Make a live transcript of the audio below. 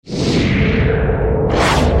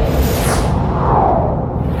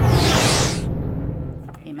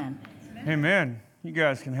Amen. You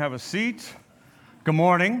guys can have a seat. Good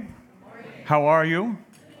morning. How are you?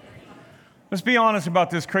 Let's be honest about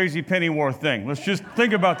this crazy Pennyworth thing. Let's just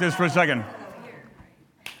think about this for a second.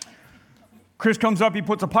 Chris comes up, he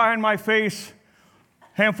puts a pie in my face,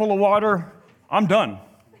 handful of water, I'm done.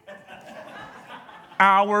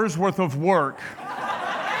 Hours worth of work.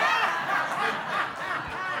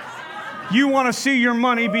 You want to see your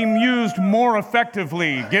money being used more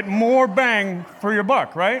effectively, get more bang for your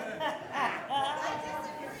buck, right?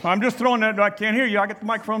 I'm just throwing that, I can't hear you, I get the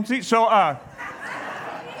microphone seat. So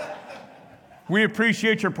we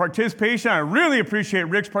appreciate your participation. I really appreciate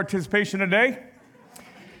Rick's participation today.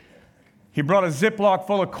 He brought a Ziploc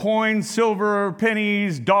full of coins, silver,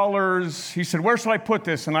 pennies, dollars. He said, where should I put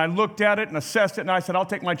this? And I looked at it and assessed it, and I said, I'll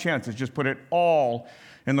take my chances. Just put it all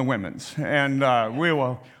in the women's. And we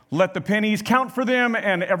will let the pennies count for them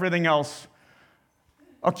and everything else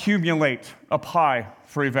accumulate a pie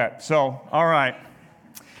for Yvette. So, all right.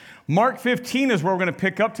 Mark 15 is where we're going to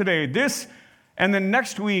pick up today. This and then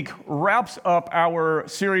next week wraps up our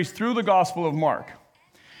series through the Gospel of Mark.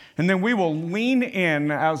 And then we will lean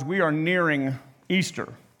in as we are nearing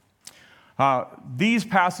Easter. These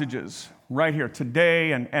passages right here,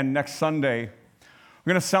 today and next Sunday, are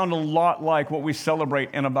going to sound a lot like what we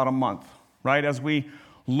celebrate in about a month, right? As we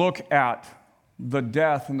look at the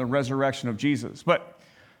death and the resurrection of Jesus. But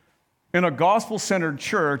in a gospel-centered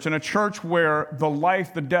church, in a church where the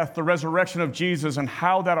life, the death, the resurrection of Jesus and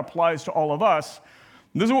how that applies to all of us,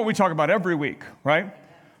 this is what we talk about every week, right?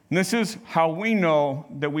 And this is how we know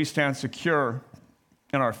that we stand secure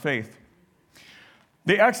in our faith.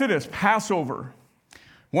 The Exodus, Passover. I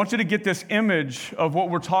want you to get this image of what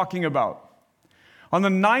we're talking about. On the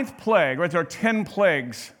 9th plague, right, there are 10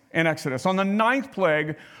 plagues in Exodus. On the 9th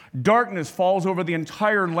plague, darkness falls over the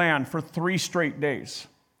entire land for 3 straight days.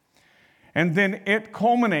 And then it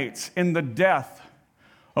culminates in the death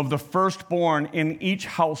of the firstborn in each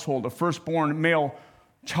household, the firstborn male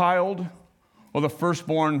child or the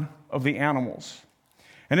firstborn of the animals.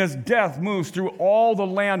 And as death moves through all the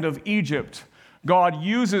land of Egypt, God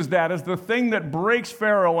uses that as the thing that breaks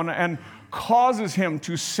Pharaoh and causes him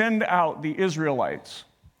to send out the Israelites.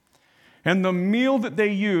 And the meal that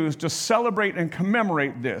they use to celebrate and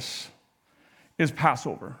commemorate this is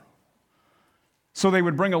Passover. So they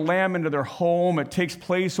would bring a lamb into their home. It takes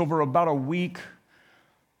place over about a week.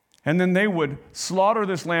 And then they would slaughter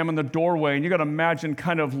this lamb in the doorway. And you got to imagine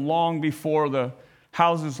kind of long before the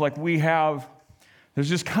houses like we have, there's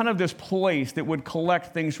just kind of this place that would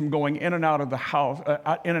collect things from going in and out of the house,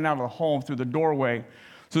 in and out of the home through the doorway.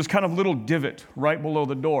 So there's kind of little divot right below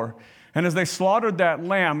the door. And as they slaughtered that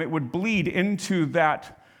lamb, it would bleed into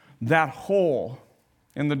that hole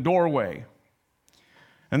in the doorway.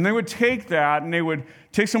 And they would take that, and they would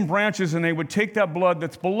take some branches, and they would take that blood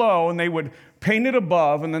that's below, and they would paint it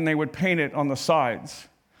above, and then they would paint it on the sides,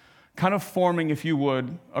 kind of forming, if you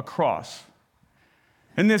would, a cross.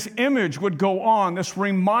 And this image would go on, this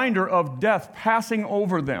reminder of death passing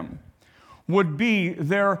over them would be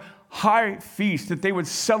their high feast that they would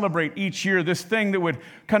celebrate each year, this thing that would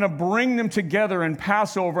kind of bring them together in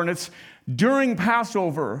Passover. And it's during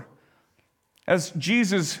Passover, as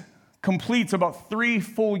Jesus completes about 3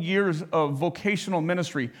 full years of vocational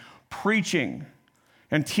ministry, preaching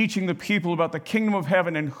and teaching the people about the kingdom of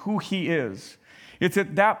heaven and who he is. It's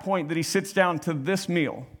at that point that he sits down to this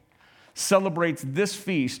meal, celebrates this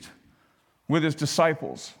feast with his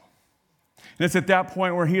disciples. And it's at that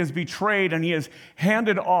point where he is betrayed and he is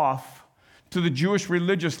handed off to the Jewish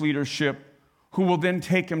religious leadership who will then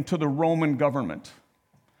take him to the Roman government.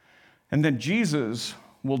 And then Jesus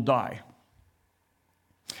will die.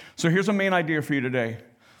 So here's a main idea for you today.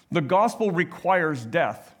 The gospel requires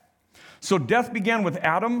death. So death began with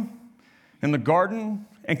Adam in the garden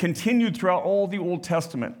and continued throughout all the Old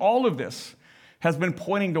Testament. All of this has been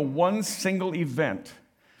pointing to one single event,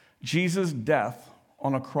 Jesus' death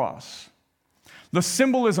on a cross. The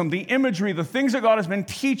symbolism, the imagery, the things that God has been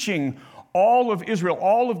teaching all of Israel,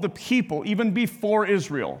 all of the people, even before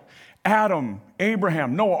Israel, Adam,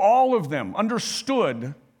 Abraham, Noah, all of them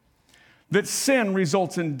understood that sin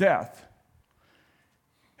results in death.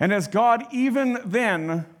 And as God even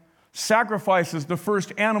then sacrifices the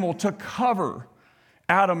first animal to cover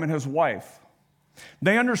Adam and his wife,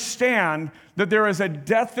 they understand that there is a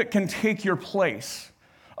death that can take your place,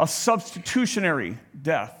 a substitutionary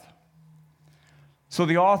death. So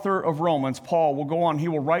the author of Romans, Paul, will go on, he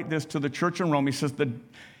will write this to the church in Rome. He says,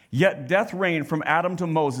 yet death reigned from Adam to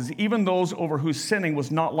Moses, even those over whose sinning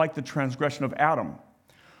was not like the transgression of Adam,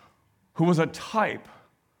 who was a type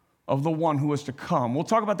of the one who was to come. We'll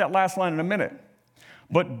talk about that last line in a minute.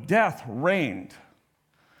 But death reigned.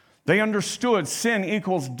 They understood sin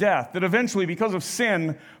equals death, that eventually, because of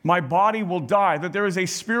sin, my body will die, that there is a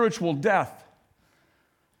spiritual death,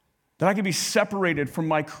 that I can be separated from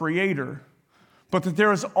my Creator, but that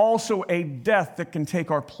there is also a death that can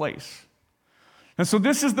take our place. And so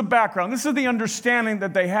this is the background. This is the understanding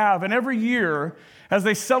that they have. And every year, as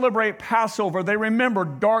they celebrate Passover, they remember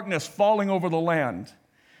darkness falling over the land.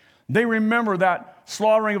 They remember that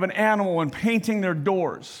slaughtering of an animal and painting their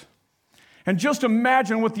doors. And just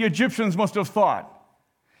imagine what the Egyptians must have thought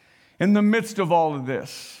in the midst of all of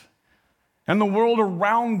this, and the world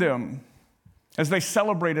around them as they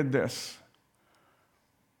celebrated this.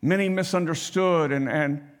 Many misunderstood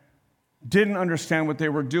and didn't understand what they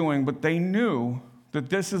were doing, but they knew that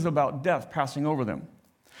this is about death passing over them.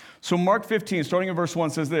 So Mark 15, starting in verse 1,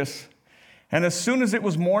 says this, "And as soon as it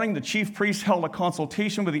was morning, the chief priests held a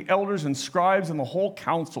consultation with the elders and scribes and the whole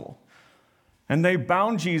council. And they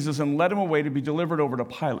bound Jesus and led him away to be delivered over to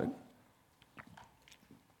Pilate."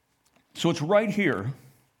 So it's right here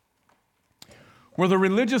where the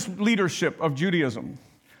religious leadership of Judaism,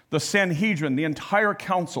 the Sanhedrin, the entire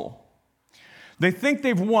council, they think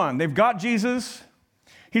they've won. They've got Jesus.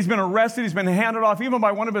 He's been arrested. He's been handed off even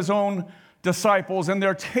by one of his own disciples, and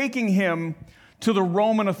they're taking him to the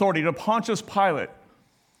Roman authority, to Pontius Pilate,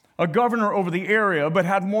 a governor over the area, but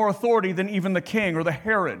had more authority than even the king or the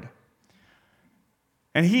Herod.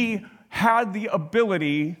 And he had the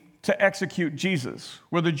ability to execute Jesus,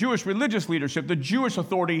 where the Jewish religious leadership, the Jewish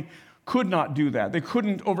authority, could not do that. They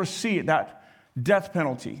couldn't oversee that death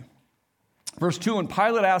penalty. Verse 2, "And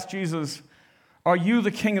Pilate asked Jesus, 'Are you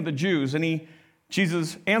the king of the Jews?' And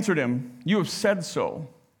Jesus answered him, 'You have said so.'"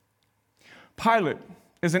 Pilate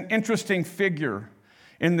is an interesting figure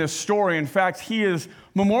in this story. In fact, he is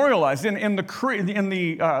memorialized in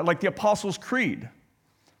the Apostles' Creed.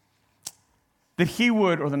 That he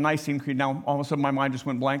would, or the Nicene Creed, now all of a sudden my mind just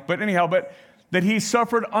went blank, but that he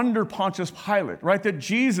suffered under Pontius Pilate, right? That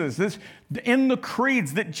Jesus, in the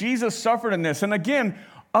creeds, that Jesus suffered in this. And again,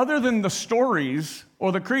 other than the stories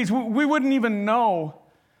or the creeds, we wouldn't even know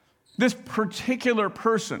this particular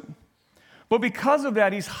person. But because of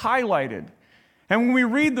that, he's highlighted. And when we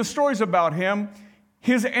read the stories about him,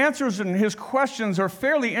 his answers and his questions are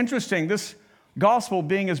fairly interesting. This gospel,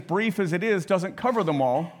 being as brief as it is, doesn't cover them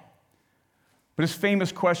all. But his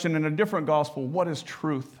famous question in a different gospel, what is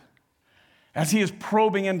truth? As he is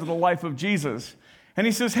probing into the life of Jesus. And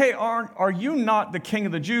he says, hey, are you not the king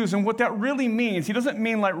of the Jews? And what that really means, he doesn't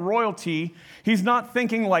mean like royalty. He's not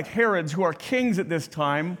thinking like Herods, who are kings at this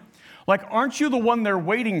time. Like, aren't you the one they're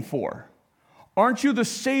waiting for? Aren't you the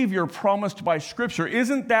Savior promised by Scripture?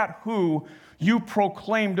 Isn't that who you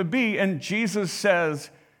proclaim to be? And Jesus says,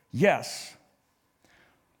 yes.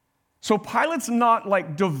 So Pilate's not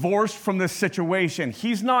like divorced from this situation.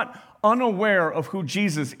 He's not unaware of who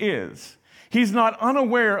Jesus is. He's not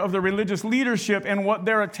unaware of the religious leadership and what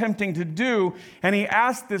they're attempting to do. And he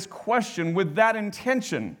asked this question with that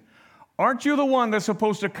intention. Aren't you the one that's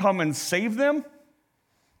supposed to come and save them?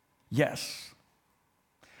 Yes.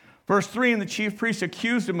 Verse 3, and the chief priests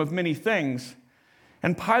accused him of many things.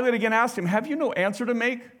 And Pilate again asked him, have you no answer to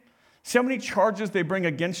make? See how many charges they bring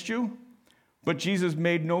against you? But Jesus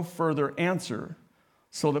made no further answer,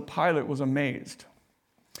 so that Pilate was amazed.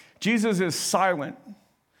 Jesus is silent.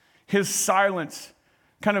 His silence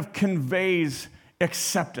kind of conveys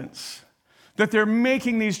acceptance. That they're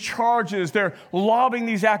making these charges, they're lobbing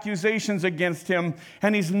these accusations against him,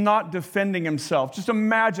 and he's not defending himself. Just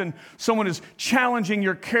imagine someone is challenging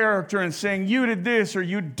your character and saying, you did this or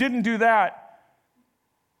you didn't do that,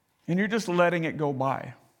 and you're just letting it go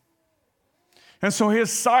by. And so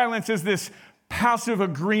his silence is this passive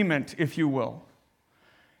agreement, if you will.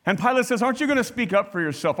 And Pilate says, aren't you going to speak up for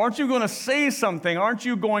yourself? Aren't you going to say something? Aren't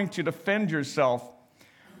you going to defend yourself?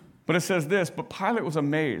 But it says this, but Pilate was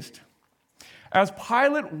amazed. As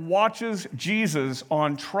Pilate watches Jesus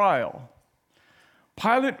on trial,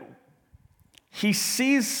 Pilate, he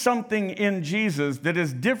sees something in Jesus that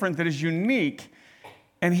is different, that is unique,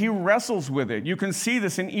 and he wrestles with it. You can see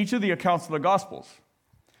this in each of the accounts of the Gospels.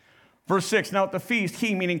 Verse 6, now at the feast,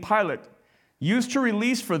 he, meaning Pilate, used to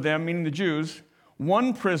release for them, meaning the Jews,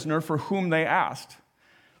 one prisoner for whom they asked.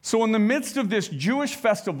 So in the midst of this Jewish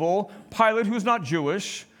festival, Pilate, who's not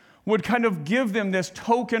Jewish, would kind of give them this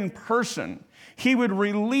token person. He would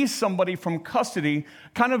release somebody from custody,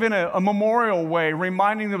 kind of in a memorial way,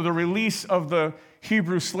 reminding them of the release of the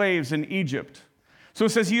Hebrew slaves in Egypt. So it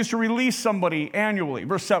says he used to release somebody annually.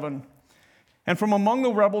 Verse 7, and from among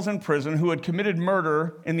the rebels in prison who had committed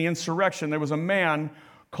murder in the insurrection, there was a man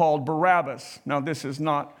called Barabbas. Now, this is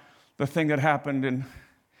not the thing that happened in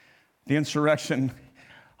the insurrection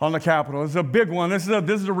on the Capitol. This is a big one. This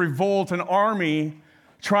is a revolt, an army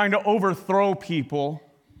trying to overthrow people.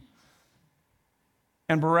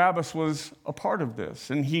 And Barabbas was a part of this,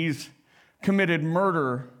 and he's committed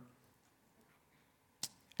murder.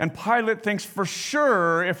 And Pilate thinks, for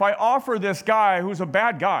sure, if I offer this guy who's a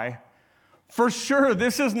bad guy, for sure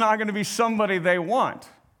this is not going to be somebody they want,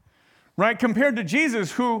 right? Compared to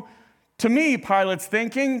Jesus, who, to me, Pilate's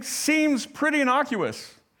thinking, seems pretty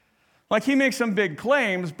innocuous. Like, he makes some big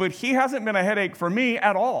claims, but he hasn't been a headache for me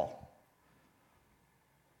at all.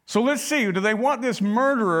 So let's see, do they want this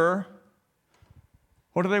murderer,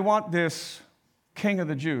 or do they want this king of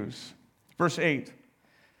the Jews? Verse 8,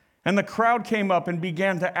 and the crowd came up and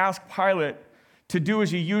began to ask Pilate to do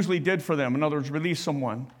as he usually did for them, in other words, release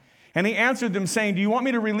someone. And he answered them, saying, do you want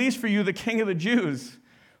me to release for you the king of the Jews?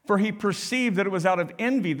 For he perceived that it was out of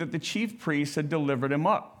envy that the chief priests had delivered him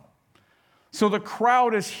up. So the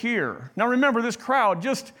crowd is here. Now remember, this crowd,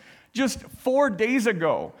 just 4 days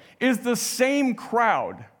ago, is the same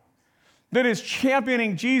crowd that is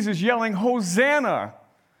championing Jesus, yelling, Hosanna!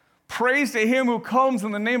 Praise to him who comes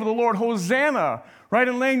in the name of the Lord, Hosanna! Right,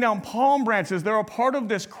 and laying down palm branches. They're a part of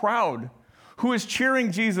this crowd who is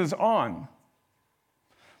cheering Jesus on.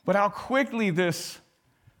 But how quickly this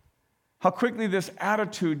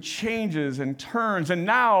attitude changes and turns, and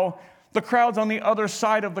now the crowd's on the other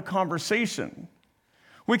side of the conversation.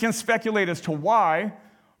 We can speculate as to why,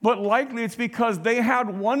 but likely it's because they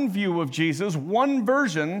had one view of Jesus, one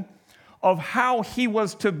version of how he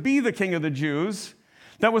was to be the king of the Jews,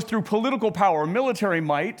 that was through political power, military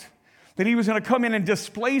might, that he was going to come in and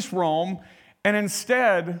displace Rome, and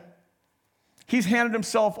instead, he's handed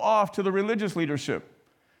himself off to the religious leadership.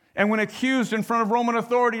 And when accused in front of Roman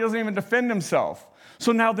authority, he doesn't even defend himself.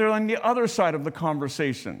 So now they're on the other side of the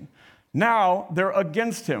conversation. Now they're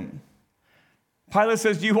against him. Pilate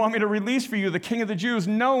says, do you want me to release for you the king of the Jews?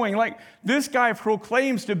 Knowing, like, this guy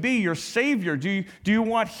proclaims to be your savior. Do you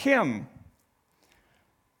want him?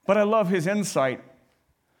 But I love his insight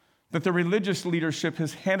that the religious leadership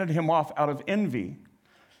has handed him off out of envy.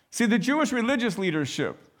 See, the Jewish religious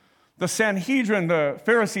leadership, the Sanhedrin, the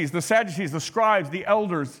Pharisees, the Sadducees, the scribes, the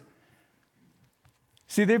elders,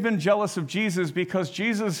 see, they've been jealous of Jesus because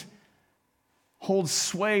Jesus holds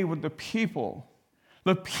sway with the people.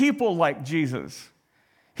 The people like Jesus.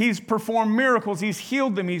 He's performed miracles. He's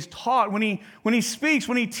healed them. He's taught. When he speaks,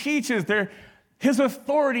 when he teaches, his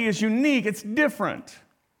authority is unique. It's different.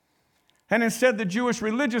 And instead, the Jewish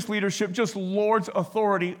religious leadership just lords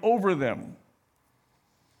authority over them.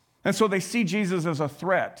 And so they see Jesus as a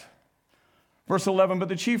threat. Verse 11, but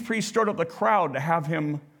the chief priest stirred up the crowd to have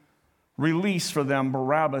him release for them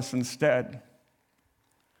Barabbas instead.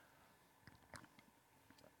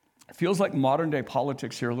 It feels like modern day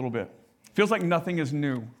politics here a little bit. It feels like nothing is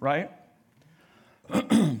new, right?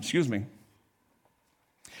 Excuse me.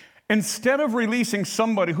 Instead of releasing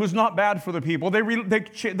somebody who's not bad for the people,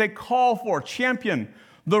 they call for, champion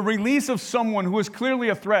the release of someone who is clearly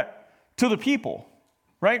a threat to the people,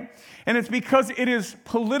 right? And it's because it is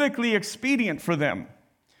politically expedient for them.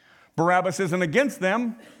 Barabbas isn't against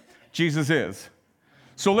them, Jesus is.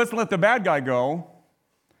 So let's let the bad guy go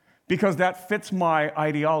because that fits my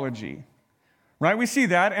ideology, right? We see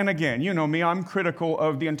that, and again, you know me, I'm critical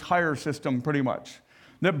of the entire system pretty much,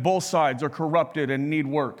 that both sides are corrupted and need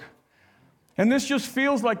work. And this just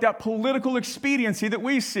feels like that political expediency that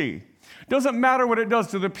we see. Doesn't matter what it does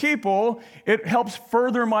to the people, it helps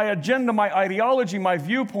further my agenda, my ideology, my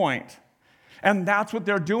viewpoint. And that's what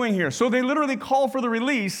they're doing here. So they literally call for the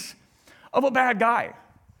release of a bad guy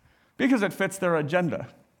because it fits their agenda.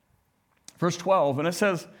 Verse 12, and it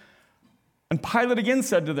says, and Pilate again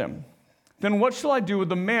said to them, then what shall I do with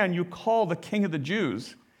the man you call the king of the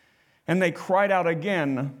Jews? And they cried out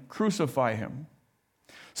again, crucify him.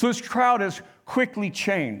 So this crowd has quickly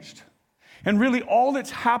changed. And really all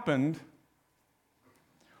that's happened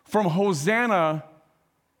from Hosanna,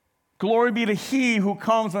 glory be to he who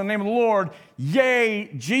comes in the name of the Lord,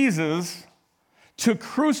 yea, Jesus, to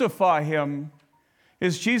crucify him,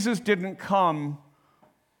 is Jesus didn't come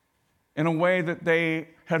in a way that they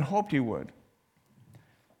had hoped he would.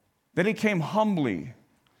 That he came humbly,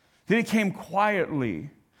 that he came quietly,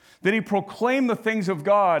 that he proclaimed the things of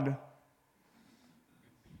God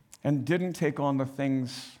and didn't take on the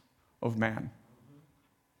things of man.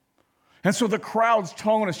 And so the crowd's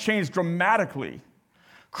tone has changed dramatically.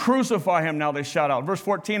 Crucify him, now they shout out. Verse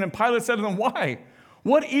 14, and Pilate said to them, why?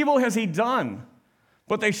 What evil has he done?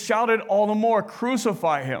 But they shouted all the more,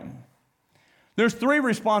 crucify him. There's 3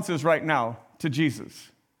 responses right now to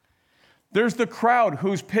Jesus. There's the crowd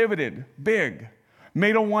who's pivoted, big,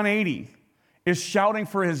 made a 180, is shouting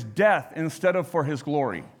for his death instead of for his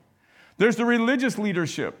glory. There's the religious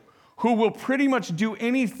leadership who will pretty much do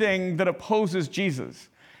anything that opposes Jesus.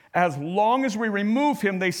 As long as we remove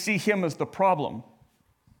him, they see him as the problem.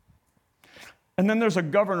 And then there's a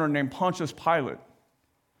governor named Pontius Pilate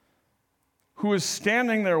who is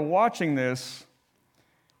standing there watching this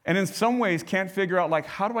and in some ways can't figure out, like,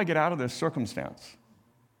 how do I get out of this circumstance?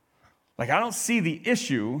 Like, I don't see the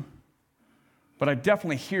issue, but I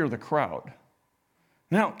definitely hear the crowd.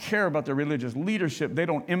 And I don't care about the religious leadership. They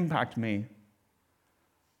don't impact me.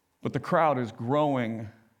 But the crowd is growing,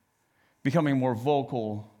 becoming more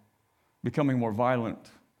vocal, becoming more violent.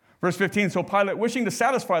 Verse 15, so Pilate, wishing to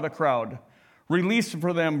satisfy the crowd, released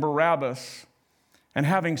for them Barabbas, and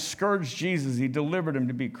having scourged Jesus, he delivered him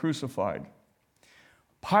to be crucified.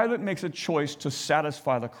 Pilate makes a choice to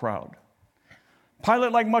satisfy the crowd.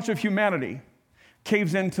 Pilate, like much of humanity,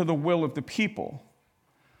 caves into the will of the people.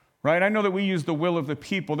 Right? I know that we use the will of the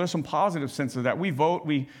people. There's some positive sense of that. We vote,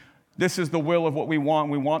 this is the will of what we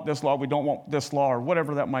want. We want this law, we don't want this law, or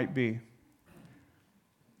whatever that might be.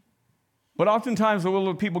 But oftentimes the will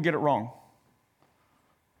of the people get it wrong.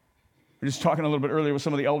 We were just talking a little bit earlier with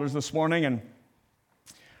some of the elders this morning, and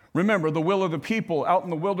remember, the will of the people out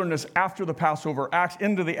in the wilderness after the Passover, acts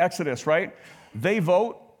into the Exodus, right? They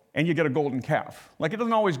vote, and you get a golden calf. Like, it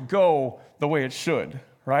doesn't always go the way it should,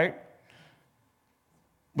 right?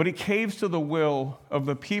 But he caves to the will of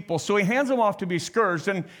the people. So he hands them off to be scourged.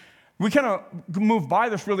 And we kind of move by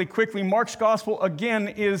this really quickly. Mark's gospel, again,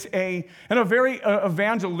 is a very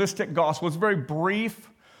evangelistic gospel. It's very brief.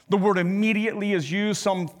 The word immediately is used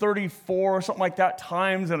some 34, something like that,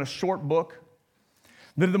 times in a short book.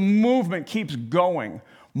 The movement keeps going.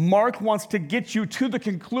 Mark wants to get you to the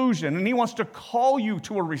conclusion, and he wants to call you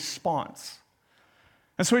to a response.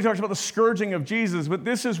 And so he talks about the scourging of Jesus, but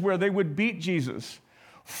this is where they would beat Jesus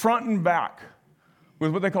front and back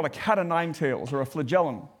with what they call a cat o' nine tails or a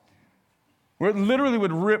flagellum, where it literally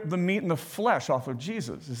would rip the meat and the flesh off of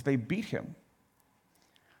Jesus as they beat him.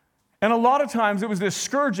 And a lot of times it was this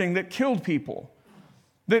scourging that killed people,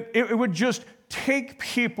 that it would just take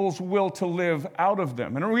people's will to live out of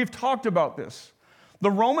them. And we've talked about this.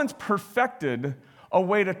 The Romans perfected a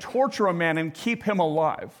way to torture a man and keep him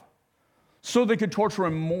alive so they could torture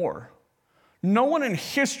him more. No one in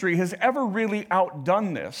history has ever really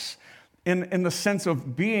outdone this in the sense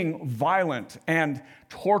of being violent and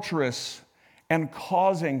torturous and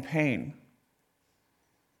causing pain.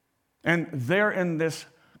 And they're in this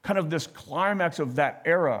kind of this climax of that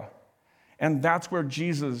era. And that's where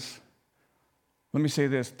Jesus, let me say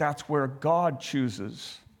this, that's where God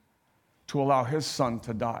chooses to allow his son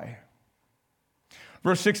to die.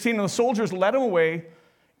 Verse 16, and the soldiers led him away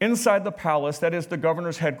inside the palace, that is the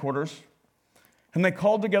governor's headquarters, and they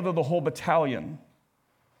called together the whole battalion.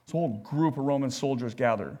 This whole group of Roman soldiers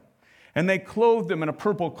gather. And they clothed him in a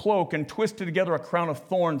purple cloak and twisted together a crown of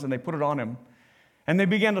thorns, and they put it on him. And they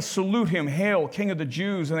began to salute him, "Hail, King of the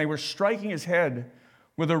Jews!" And they were striking his head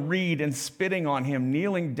with a reed and spitting on him,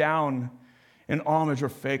 kneeling down in homage or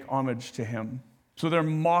fake homage to him. So they're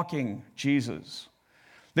mocking Jesus.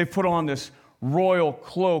 They put on this royal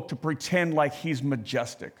cloak to pretend like he's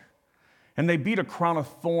majestic. And they beat a crown of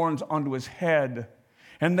thorns onto his head,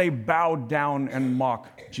 and they bowed down and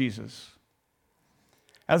mocked Jesus.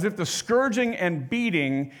 As if the scourging and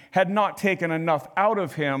beating had not taken enough out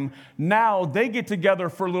of him, now they get together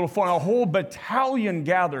for a little fun. A whole battalion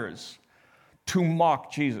gathers to mock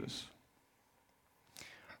Jesus.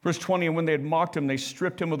 Verse 20, and when they had mocked him, they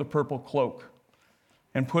stripped him of the purple cloak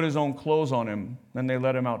and put his own clothes on him. Then they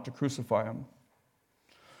led him out to crucify him.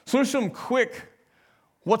 So there's some quick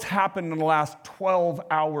what's happened in the last 12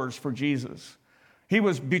 hours for Jesus. He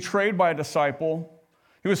was betrayed by a disciple.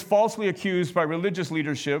 He was falsely accused by religious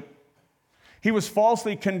leadership. He was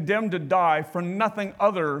falsely condemned to die for nothing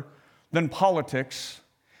other than politics.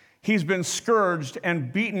 He's been scourged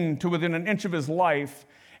and beaten to within an inch of his life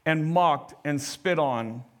and mocked and spit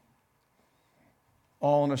on,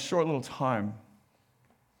 all in a short little time.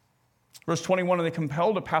 Verse 21, and they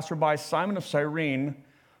compelled a passerby, Simon of Cyrene,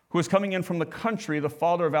 who was coming in from the country, the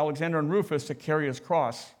father of Alexander and Rufus, to carry his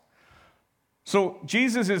cross. So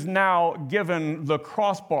Jesus is now given the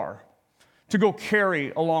crossbar to go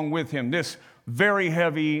carry along with him, this very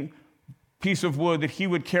heavy piece of wood that he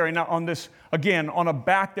would carry now on this, again, on a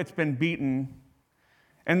back that's been beaten,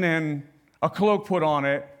 and then a cloak put on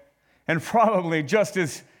it, and probably just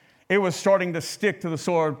as it was starting to stick to the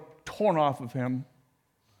sword, torn off of him.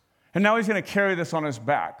 And now he's going to carry this on his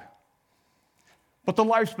back. But the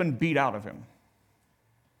life's been beat out of him.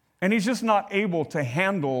 And he's just not able to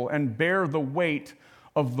handle and bear the weight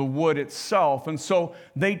of the wood itself. And so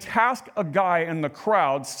they task a guy in the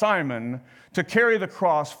crowd, Simon, to carry the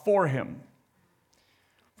cross for him.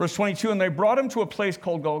 Verse 22, and they brought him to a place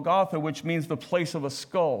called Golgotha, which means the place of a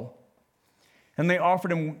skull. And they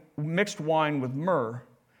offered him mixed wine with myrrh,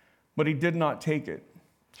 but he did not take it.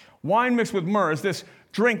 Wine mixed with myrrh is this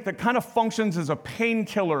drink that kind of functions as a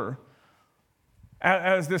painkiller,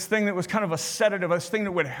 as this thing that was kind of a sedative, this thing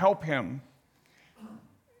that would help him.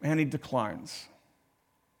 And he declines.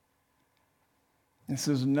 He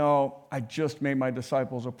says, no, I just made my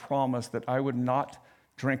disciples a promise that I would not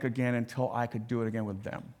drink again until I could do it again with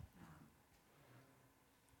them.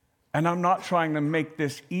 And I'm not trying to make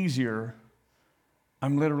this easier.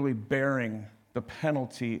 I'm literally bearing the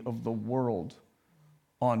penalty of the world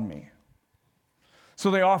on me.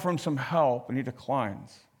 So they offer him some help, and he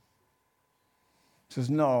declines. He says,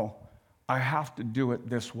 no, I have to do it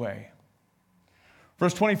this way.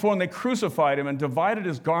 Verse 24, and they crucified him and divided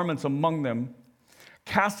his garments among them,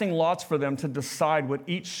 casting lots for them to decide what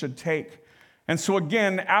each should take. And so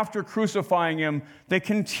again, after crucifying him, they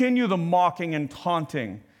continue the mocking and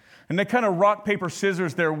taunting. And they kind of rock, paper,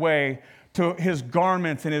 scissors their way to his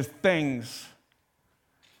garments and his things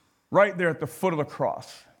right there at the foot of the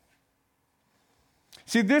cross.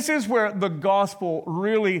 See, this is where the gospel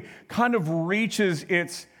really kind of reaches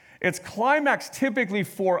its climax typically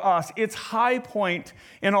for us, its high point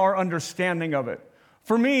in our understanding of it.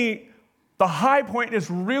 For me, the high point is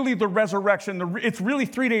really the resurrection. It's really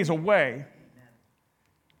 3 days away.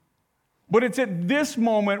 But it's at this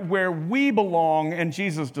moment where we belong and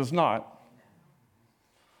Jesus does not.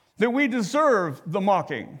 That we deserve the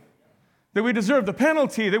mocking, that we deserve the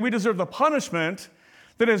penalty, that we deserve the punishment,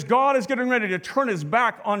 that as God is getting ready to turn his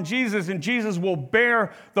back on Jesus and Jesus will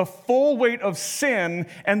bear the full weight of sin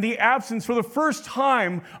and the absence for the first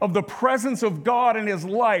time of the presence of God in his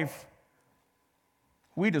life,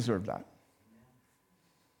 we deserve that.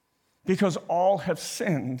 Because all have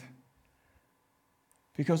sinned.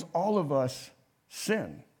 Because all of us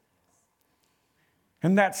sin.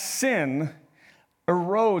 And that sin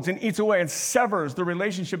erodes and eats away and severs the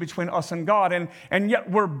relationship between us and God. And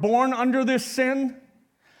yet we're born under this sin.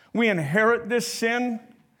 We inherit this sin.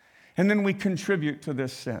 And then we contribute to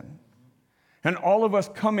this sin. And all of us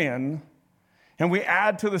come in and we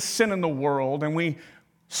add to the sin in the world. And we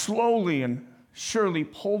slowly and surely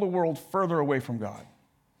pull the world further away from God.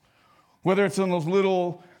 Whether it's in those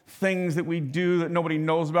little things that we do that nobody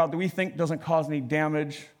knows about, that we think doesn't cause any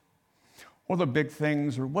damage, or the big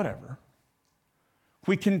things, or whatever.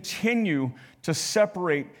 We continue to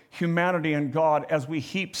separate humanity and God as we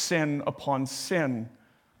heap sin upon sin.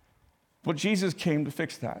 But Jesus came to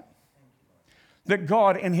fix that. That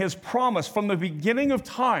God, in his promise from the beginning of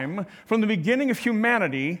time, from the beginning of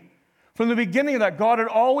humanity, from the beginning of that, God had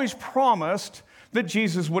always promised that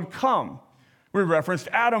Jesus would come. We referenced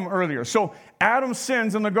Adam earlier. So Adam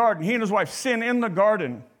sins in the garden. He and his wife sin in the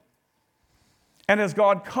garden. And as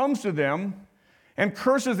God comes to them and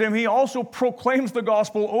curses them, he also proclaims the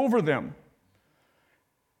gospel over them.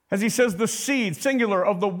 As he says, the seed, singular,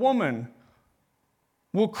 of the woman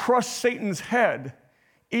will crush Satan's head,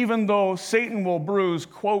 even though Satan will bruise,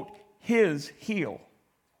 quote, his heel.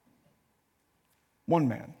 One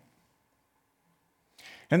man.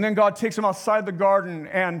 And then God takes them outside the garden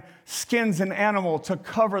and skins an animal to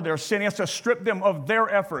cover their sin. He has to strip them of their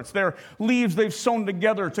efforts, their leaves they've sewn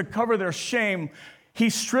together to cover their shame. He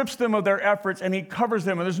strips them of their efforts and he covers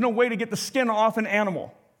them. And there's no way to get the skin off an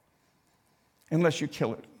animal unless you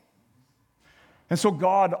kill it. And so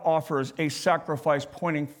God offers a sacrifice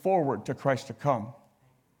pointing forward to Christ to come.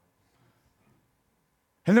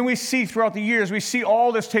 And then we see throughout the years, we see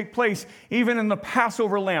all this take place, even in the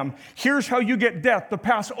Passover lamb. Here's how you get death to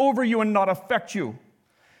pass over you and not affect you.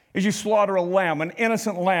 Is you slaughter a lamb, an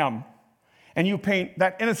innocent lamb, and you paint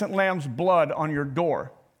that innocent lamb's blood on your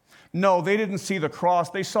door. No, they didn't see the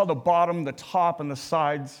cross. They saw the bottom, the top, and the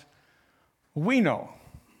sides. We know.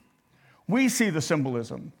 We see the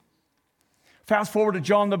symbolism. Fast forward to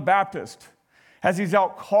John the Baptist as he's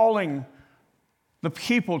out calling the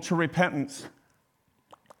people to repentance.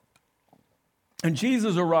 And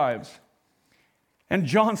Jesus arrives. And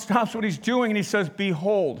John stops what he's doing and he says,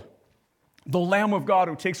 behold, the Lamb of God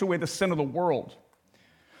who takes away the sin of the world.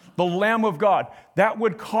 The Lamb of God. That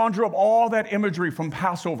would conjure up all that imagery from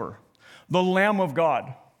Passover. The Lamb of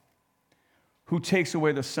God who takes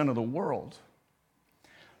away the sin of the world.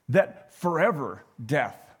 That forever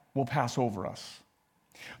death will pass over us.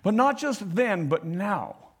 But not just then, but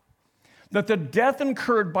now. That the death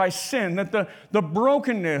incurred by sin, that the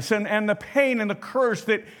brokenness and the pain and the curse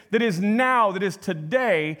that is now, that is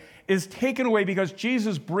today, is taken away because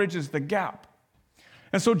Jesus bridges the gap.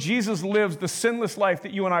 And so Jesus lives the sinless life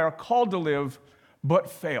that you and I are called to live, but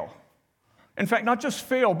fail. In fact, not just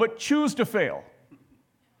fail, but choose to fail.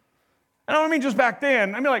 And I don't mean just back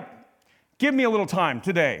then. I mean, like, give me a little time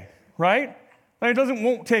today, right? Like, it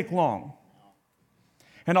won't take long.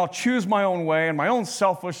 And I'll choose my own way and my own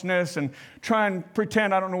selfishness and try and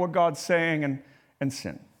pretend I don't know what God's saying and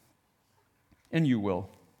sin. And you will.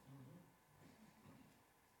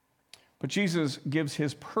 But Jesus gives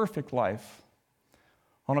his perfect life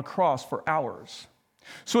on a cross for ours.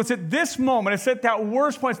 So it's at this moment, it's at that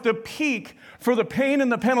worst point, it's the peak for the pain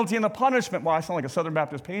and the penalty and the punishment. Well, I sound like a Southern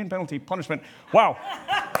Baptist. Pain, penalty, punishment. Wow.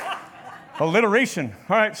 Alliteration.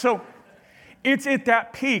 All right, so it's at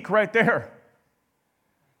that peak right there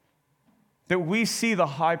that we see the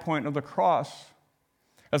high point of the cross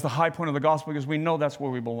as the high point of the gospel because we know that's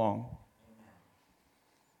where we belong.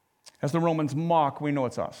 As the Romans mock, we know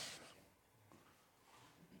it's us.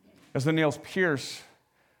 As the nails pierce,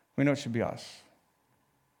 we know it should be us.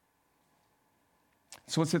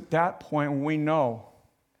 So it's at that point when we know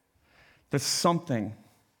that something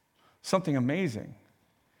amazing,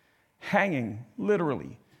 hanging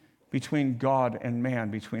literally between God and man,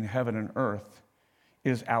 between heaven and earth,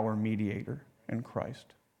 is our mediator in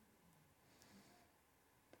Christ.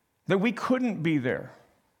 That we couldn't be there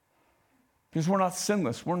because we're not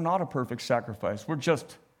sinless. We're not a perfect sacrifice. We'd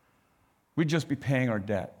just be paying our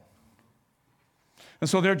debt. And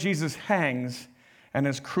so there Jesus hangs and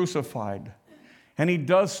is crucified. And he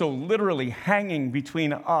does so literally hanging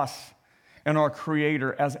between us and our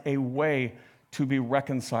Creator as a way to be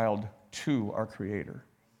reconciled to our Creator.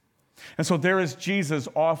 And so there is Jesus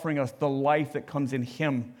offering us the life that comes in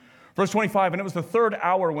him. Verse 25, and it was the third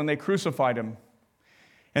hour when they crucified him.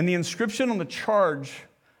 And the inscription on the charge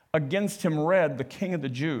against him read, the King of the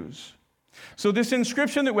Jews. So this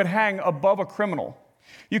inscription that would hang above a criminal,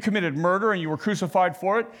 you committed murder and you were crucified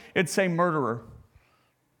for it, it'd say murderer.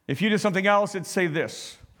 If you did something else, it'd say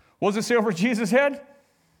this. What does it say over Jesus' head?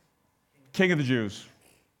 King of the Jews.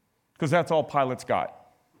 Because that's all Pilate's got.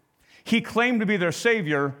 He claimed to be their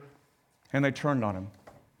Savior, and they turned on him.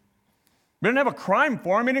 They didn't have a crime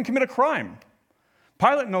for him. He didn't commit a crime.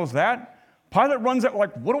 Pilate knows that. Pilate runs at,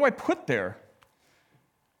 like, what do I put there?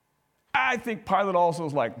 I think Pilate also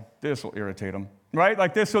is like, this will irritate him, right?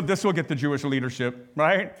 Like this will get the Jewish leadership,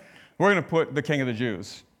 right? We're going to put the King of the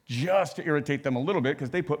Jews just to irritate them a little bit because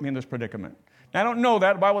they put me in this predicament. Now, I don't know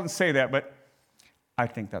that. The Bible doesn't say that, but I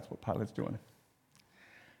think that's what Pilate's doing.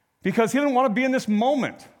 Because he didn't want to be in this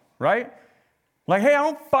moment, right? Like, hey, I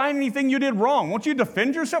don't find anything you did wrong. Won't you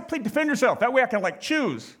defend yourself? Please defend yourself. That way I can,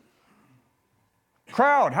 choose.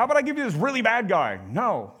 Crowd, how about I give you this really bad guy?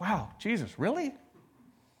 No. Wow, Jesus, really?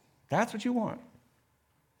 That's what you want?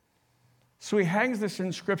 So he hangs this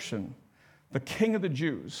inscription, the King of the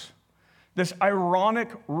Jews, this ironic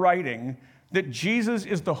writing that Jesus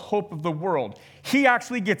is the hope of the world. He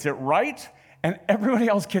actually gets it right, and everybody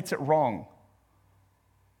else gets it wrong.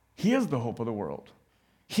 He is the hope of the world.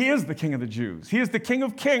 He is the King of the Jews. He is the King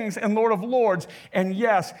of kings and Lord of lords. And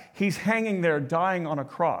yes, he's hanging there dying on a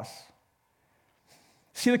cross.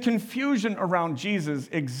 See, the confusion around Jesus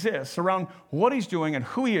exists, around what he's doing and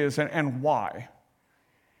who he is and why.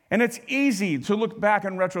 And it's easy to look back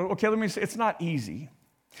in retro. Okay, let me say, it's not easy.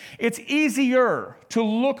 It's easier to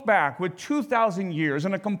look back with 2,000 years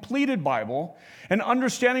in a completed Bible and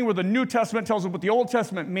understanding where the New Testament tells us what the Old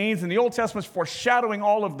Testament means, and the Old Testament's foreshadowing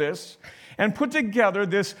all of this, and put together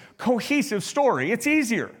this cohesive story. It's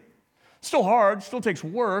easier. Still hard, still takes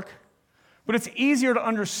work, but it's easier to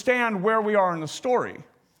understand where we are in the story.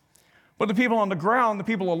 But the people on the ground, the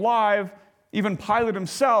people alive, even Pilate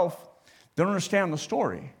himself, they don't understand the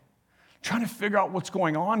story. Trying to figure out what's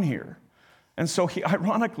going on here. And so he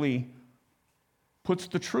ironically puts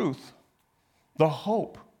the truth, the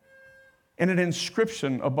hope, in an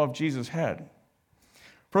inscription above Jesus' head.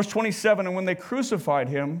 Verse 27, and when they crucified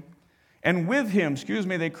him, and with him,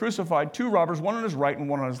 they crucified two robbers, one on his right and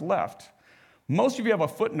one on his left. Most of you have a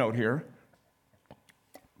footnote here,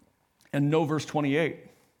 and know verse 28.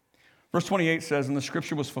 Verse 28 says, and the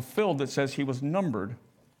scripture was fulfilled that says he was numbered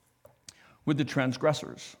with the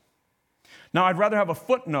transgressors. Now, I'd rather have a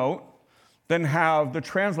footnote than have the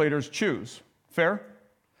translators choose. Fair?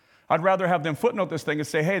 I'd rather have them footnote this thing and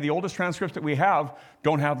say, hey, the oldest transcripts that we have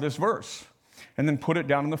don't have this verse. And then put it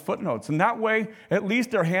down in the footnotes. And that way, at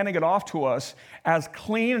least they're handing it off to us as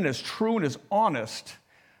clean and as true and as honest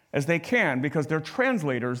as they can, because they're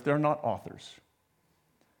translators, they're not authors.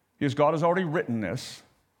 Because God has already written this.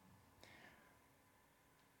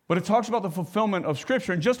 But it talks about the fulfillment of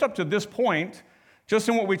Scripture. And just up to this point, just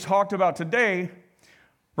in what we talked about today,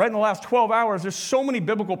 right in the last 12 hours, there's so many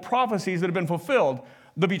biblical prophecies that have been fulfilled.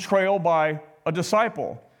 the betrayal by a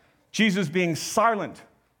disciple, Jesus being silent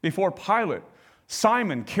before Pilate,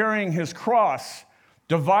 Simon carrying his cross,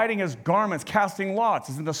 dividing his garments, casting lots,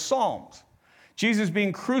 as in the Psalms, Jesus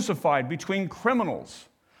being crucified between criminals.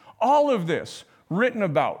 All of this written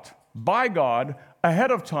about by God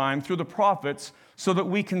ahead of time through the prophets so that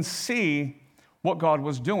we can see what God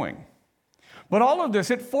was doing. But all of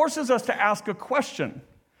this, it forces us to ask a question.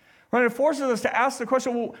 Right? It forces us to ask the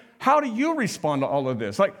question, well, how do you respond to all of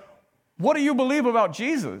this? Like, what do you believe about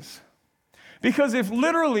Jesus? Because if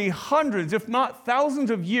literally hundreds, if not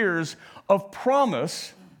thousands of years of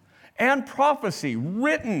promise and prophecy,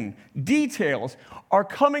 written details, are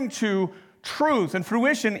coming to truth and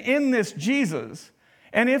fruition in this Jesus,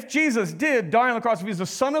 and if Jesus did die on the cross, if he's the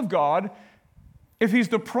Son of God, if he's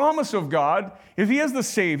the promise of God, if he is the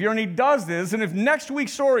Savior, and he does this, and if next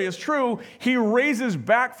week's story is true, he raises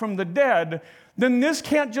back from the dead, then this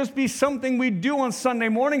can't just be something we do on Sunday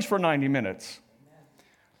mornings for 90 minutes.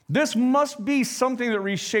 This must be something that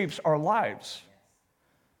reshapes our lives.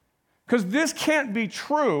 Because this can't be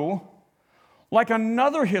true like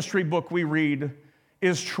another history book we read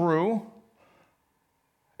is true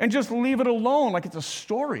and just leave it alone like it's a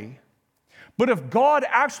story. But if God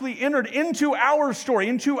actually entered into our story,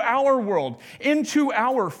 into our world, into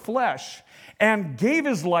our flesh, and gave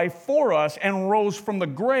his life for us and rose from the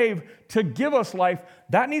grave to give us life,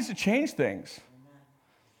 that needs to change things.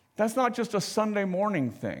 That's not just a Sunday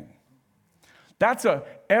morning thing. That's a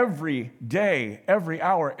every day, every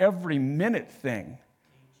hour, every minute thing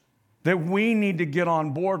that we need to get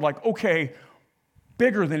on board like, okay,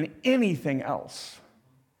 bigger than anything else.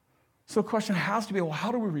 So the question has to be, well,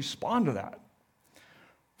 how do we respond to that?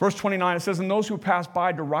 Verse 29, it says, and those who passed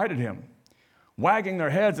by derided him, wagging their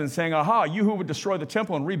heads and saying, aha, you who would destroy the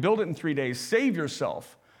temple and rebuild it in 3 days, save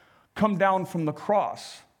yourself, come down from the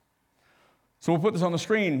cross. So we'll put this on the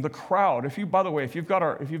screen. The crowd, by the way, if you've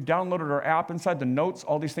downloaded our app, inside the notes,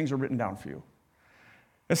 all these things are written down for you.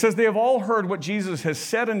 It says they have all heard what Jesus has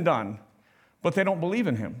said and done, but they don't believe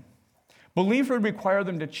in him. Belief would require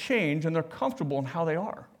them to change, and they're comfortable in how they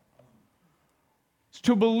are.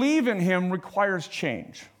 To believe in him requires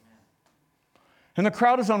change. And the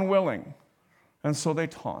crowd is unwilling, and so they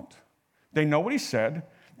taunt. They know what he said.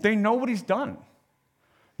 They know what he's done.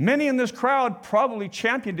 Many in this crowd probably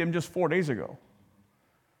championed him just 4 days ago.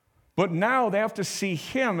 But now they have to see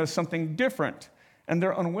him as something different, and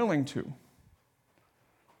they're unwilling to.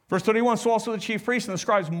 Verse 31, so also the chief priests and the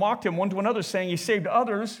scribes mocked him one to another, saying, he saved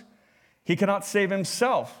others, he cannot save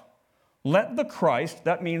himself. Let the Christ,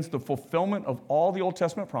 that means the fulfillment of all the Old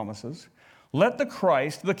Testament promises, let the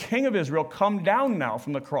Christ, the King of Israel, come down now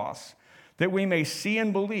from the cross, that we may see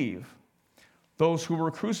and believe. Those who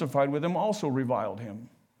were crucified with him also reviled him.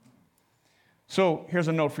 So here's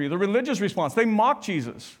a note for you. The religious response, they mock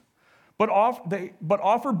Jesus, but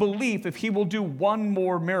offer belief if he will do one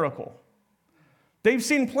more miracle. They've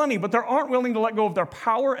seen plenty, but they aren't willing to let go of their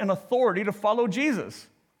power and authority to follow Jesus.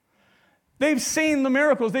 They've seen the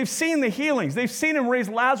miracles. They've seen the healings. They've seen him raise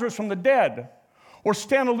Lazarus from the dead or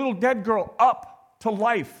stand a little dead girl up to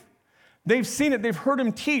life. They've seen it. They've heard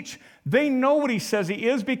him teach. They know what he says he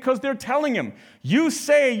is because they're telling him, you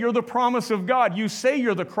say you're the promise of God. You say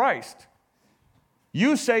you're the Christ.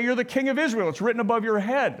 You say you're the King of Israel. It's written above your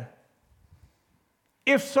head.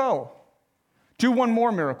 If so, do one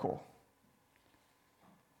more miracle.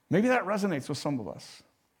 Maybe that resonates with some of us.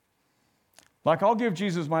 Like, I'll give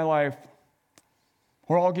Jesus my life,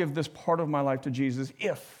 or I'll give this part of my life to Jesus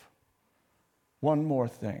if one more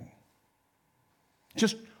thing.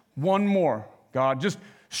 Just one more, God. Just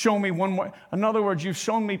show me one more. In other words, you've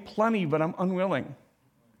shown me plenty, but I'm unwilling.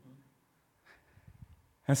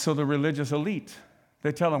 And so the religious elite,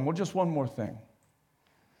 they tell him, well, just one more thing.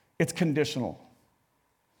 It's conditional.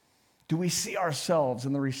 Do we see ourselves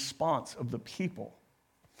in the response of the people?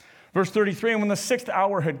 Verse 33, and when the 6th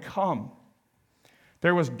hour had come,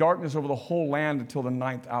 there was darkness over the whole land until the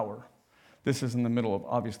 9th hour. This is in the middle of,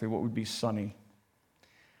 obviously, what would be sunny.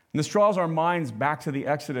 And this draws our minds back to the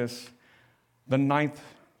Exodus, the ninth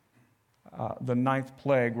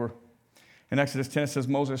plague, where in Exodus 10 it says,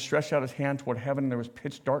 Moses stretched out his hand toward heaven, and there was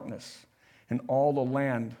pitch darkness in all the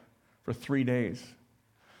land for 3 days.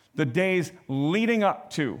 The days leading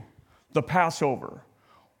up to the Passover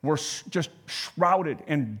were just shrouded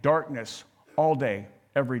in darkness all day,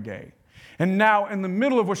 every day. And now, in the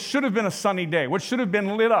middle of what should have been a sunny day, what should have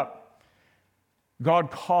been lit up, God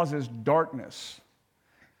causes darkness.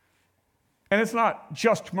 And it's not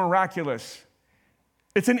just miraculous.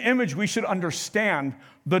 It's an image we should understand,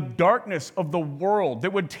 the darkness of the world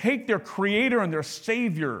that would take their Creator and their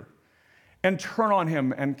Savior and turn on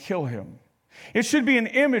him and kill him. It should be an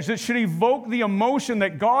image that should evoke the emotion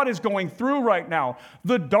that God is going through right now,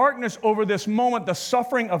 the darkness over this moment, the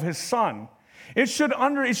suffering of his son. It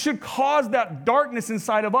should cause that darkness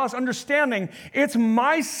inside of us, understanding it's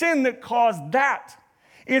my sin that caused that.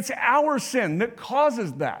 It's our sin that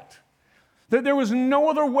causes that. That there was no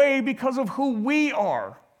other way because of who we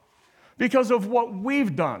are, because of what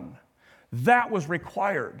we've done. That was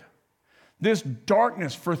required. This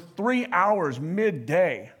darkness for 3 hours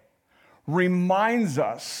midday reminds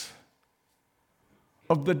us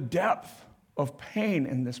of the depth of pain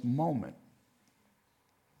in this moment.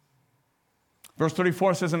 Verse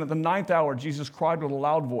 34 says, and at the 9th hour, Jesus cried with a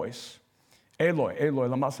loud voice, Eloi, Eloi,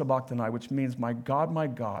 lama sabachthani, which means, my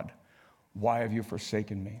God, why have you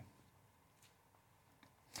forsaken me?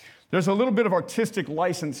 There's a little bit of artistic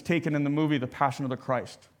license taken in the movie The Passion of the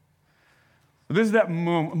Christ. This is that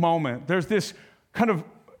moment. There's this kind of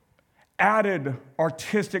added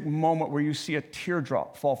artistic moment where you see a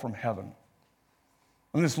teardrop fall from heaven.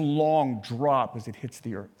 And this long drop as it hits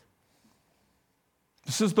the earth.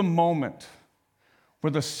 This is the moment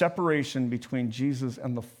where the separation between Jesus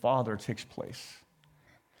and the Father takes place.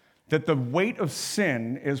 That the weight of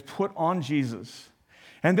sin is put on Jesus.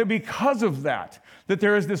 And that because of that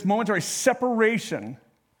there is this momentary separation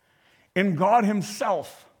in God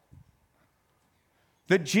himself.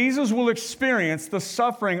 That Jesus will experience the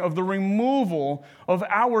suffering of the removal of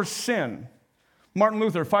our sin. Martin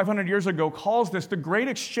Luther, 500 years ago, calls this the great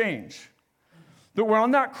exchange. That we're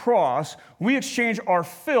on that cross, we exchange our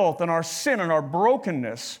filth and our sin and our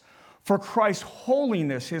brokenness for Christ's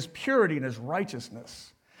holiness, his purity, and his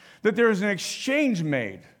righteousness. That there is an exchange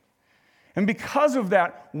made. And because of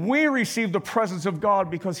that, we receive the presence of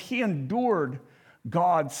God because he endured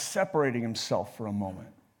God separating himself for a moment.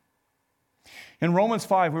 In Romans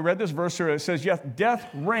 5, we read this verse here. It says, yet death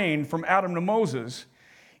reigned from Adam to Moses,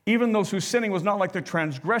 even those whose sinning was not like the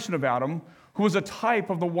transgression of Adam, who was a type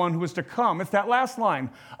of the one who was to come. It's that last line,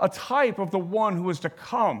 a type of the one who was to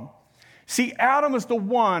come. See, Adam is the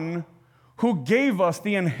one who gave us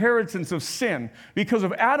the inheritance of sin. Because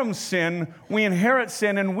of Adam's sin, we inherit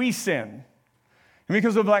sin and we sin. And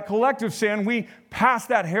because of that collective sin, we pass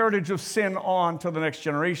that heritage of sin on to the next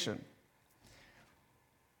generation.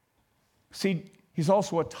 See, he's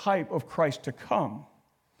also a type of Christ to come.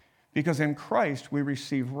 Because in Christ, we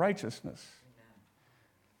receive righteousness.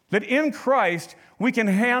 That in Christ, we can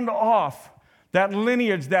hand off that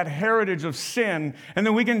lineage, that heritage of sin, and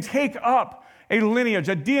then we can take up a lineage,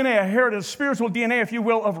 a DNA, a heritage, a spiritual DNA, if you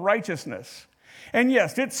will, of righteousness. And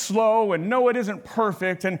yes, it's slow, and no, it isn't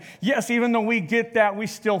perfect, and yes, even though we get that, we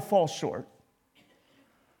still fall short.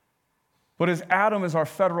 But as Adam is our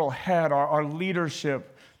federal head, our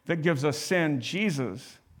leadership that gives us sin,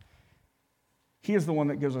 Jesus, he is the one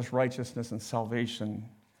that gives us righteousness and salvation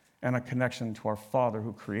and a connection to our Father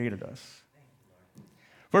who created us.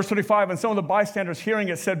 Verse 25, and some of the bystanders hearing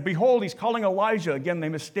it said, behold, he's calling Elijah. Again, they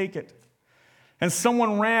mistake it. And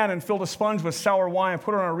someone ran and filled a sponge with sour wine and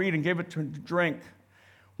put it on a reed and gave it to drink.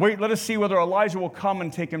 Wait, let us see whether Elijah will come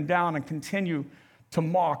and take him down and continue to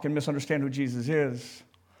mock and misunderstand who Jesus is.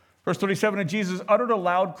 Verse 37, and Jesus uttered a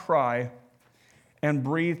loud cry and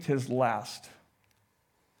breathed his last.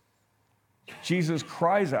 Jesus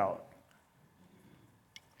cries out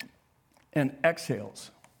and exhales.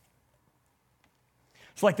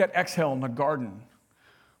 It's like that exhale in the garden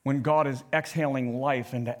when God is exhaling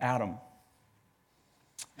life into Adam.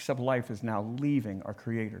 Except life is now leaving our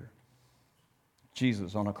Creator,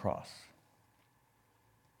 Jesus on a cross.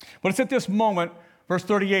 But it's at this moment, verse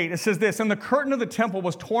 38, it says this, and the curtain of the temple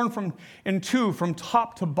was torn in two from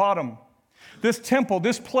top to bottom. This temple,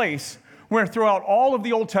 this place, where throughout all of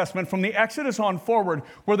the Old Testament, from the Exodus on forward,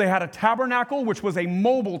 where they had a tabernacle, which was a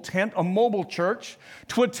mobile tent, a mobile church,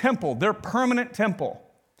 to a temple, their permanent temple,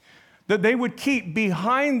 that they would keep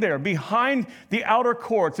behind the outer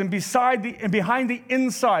courts and behind the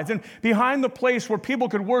insides and behind the place where people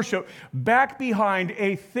could worship, back behind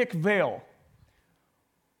a thick veil,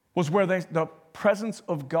 was where the presence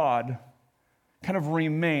of God kind of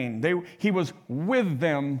remained. He was with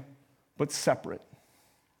them, but separate.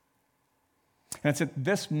 And it's at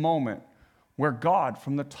this moment where God,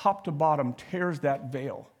 from the top to bottom, tears that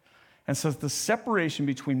veil and says, the separation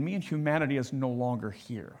between me and humanity is no longer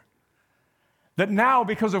here. That now,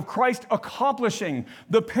 because of Christ accomplishing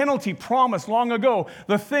the penalty promised long ago,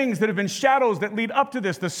 the things that have been shadows that lead up to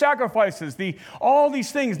this, the sacrifices, all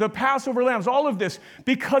these things, the Passover lambs, all of this,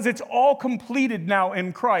 because it's all completed now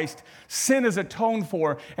in Christ, sin is atoned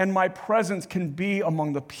for, and my presence can be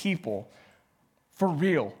among the people, for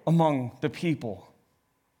real, among the people.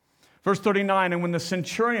 Verse 39, and when the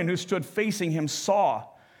centurion who stood facing him saw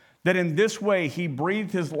that in this way he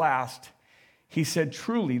breathed his last, he said,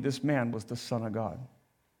 truly, this man was the Son of God.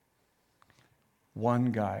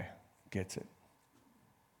 One guy gets it.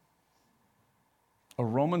 A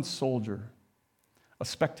Roman soldier, a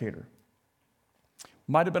spectator,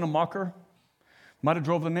 might have been a mocker, might have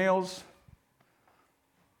drove the nails,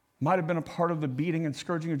 might have been a part of the beating and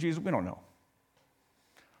scourging of Jesus. We don't know.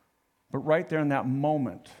 But right there in that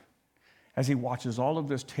moment, as he watches all of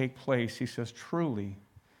this take place, he says, truly,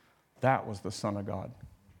 that was the Son of God.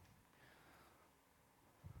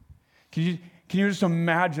 Can you just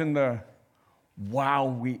imagine the, wow,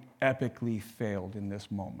 we epically failed in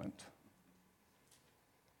this moment?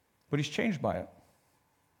 But he's changed by it.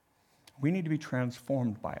 We need to be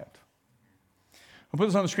transformed by it. I'll put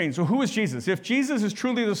this on the screen. So who is Jesus? If Jesus is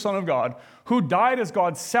truly the Son of God, who died as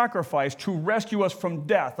God's sacrifice to rescue us from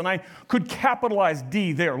death, and I could capitalize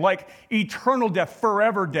D there, like eternal death,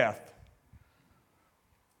 forever death,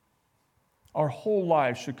 our whole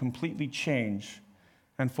lives should completely change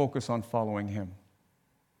and focus on following him.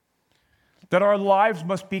 That our lives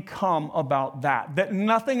must become about that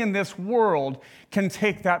nothing in this world can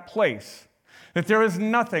take that place. That there is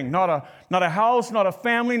nothing, not a house, not a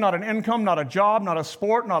family, not an income, not a job, not a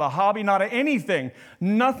sport, not a hobby, not anything.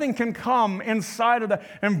 Nothing can come inside of that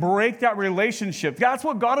and break that relationship. That's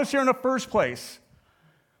what got us here in the first place,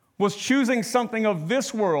 was choosing something of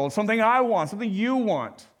this world, something I want, something you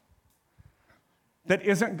want, that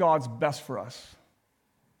isn't God's best for us.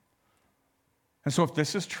 And so if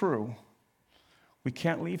this is true, we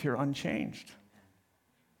can't leave here unchanged.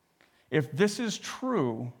 If this is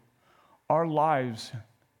true, our lives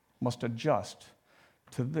must adjust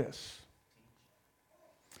to this.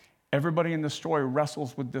 Everybody in this story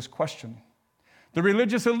wrestles with this question. The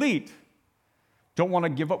religious elite don't want to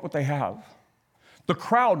give up what they have. The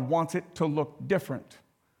crowd wants it to look different.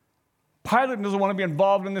 Pilate doesn't want to be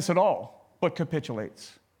involved in this at all, but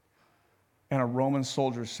capitulates. And a Roman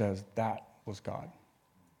soldier says, that was God.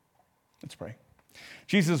 Let's pray.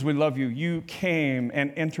 Jesus, we love you. You came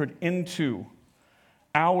and entered into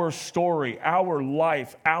our story, our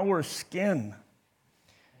life, our skin.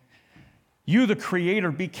 You, the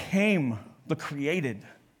Creator, became the created.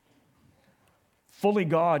 Fully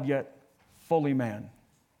God, yet fully man.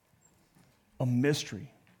 A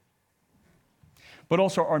mystery. But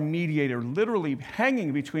also our mediator, literally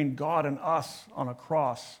hanging between God and us on a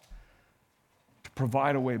cross to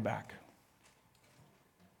provide a way back.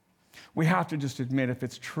 We have to just admit, if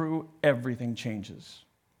it's true, everything changes.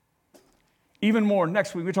 Even more,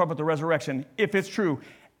 next week we talk about the resurrection. If it's true,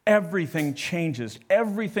 everything changes.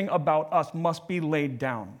 Everything about us must be laid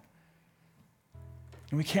down.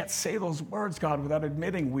 And we can't say those words, God, without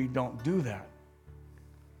admitting we don't do that.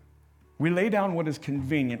 We lay down what is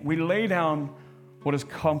convenient. We lay down what is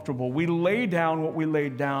comfortable. We lay down what we lay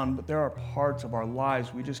down, but there are parts of our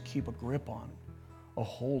lives we just keep a grip on, a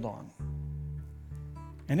hold on.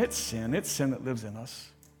 And it's sin that lives in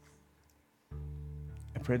us.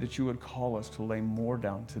 I pray that you would call us to lay more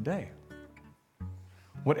down today.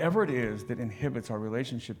 Whatever it is that inhibits our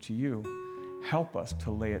relationship to you, help us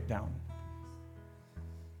to lay it down.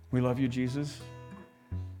 We love you, Jesus,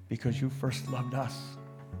 because you first loved us.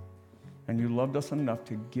 And you loved us enough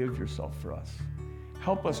to give yourself for us.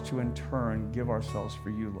 Help us to, in turn, give ourselves for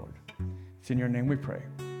you, Lord. It's in your name we pray.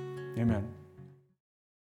 Amen.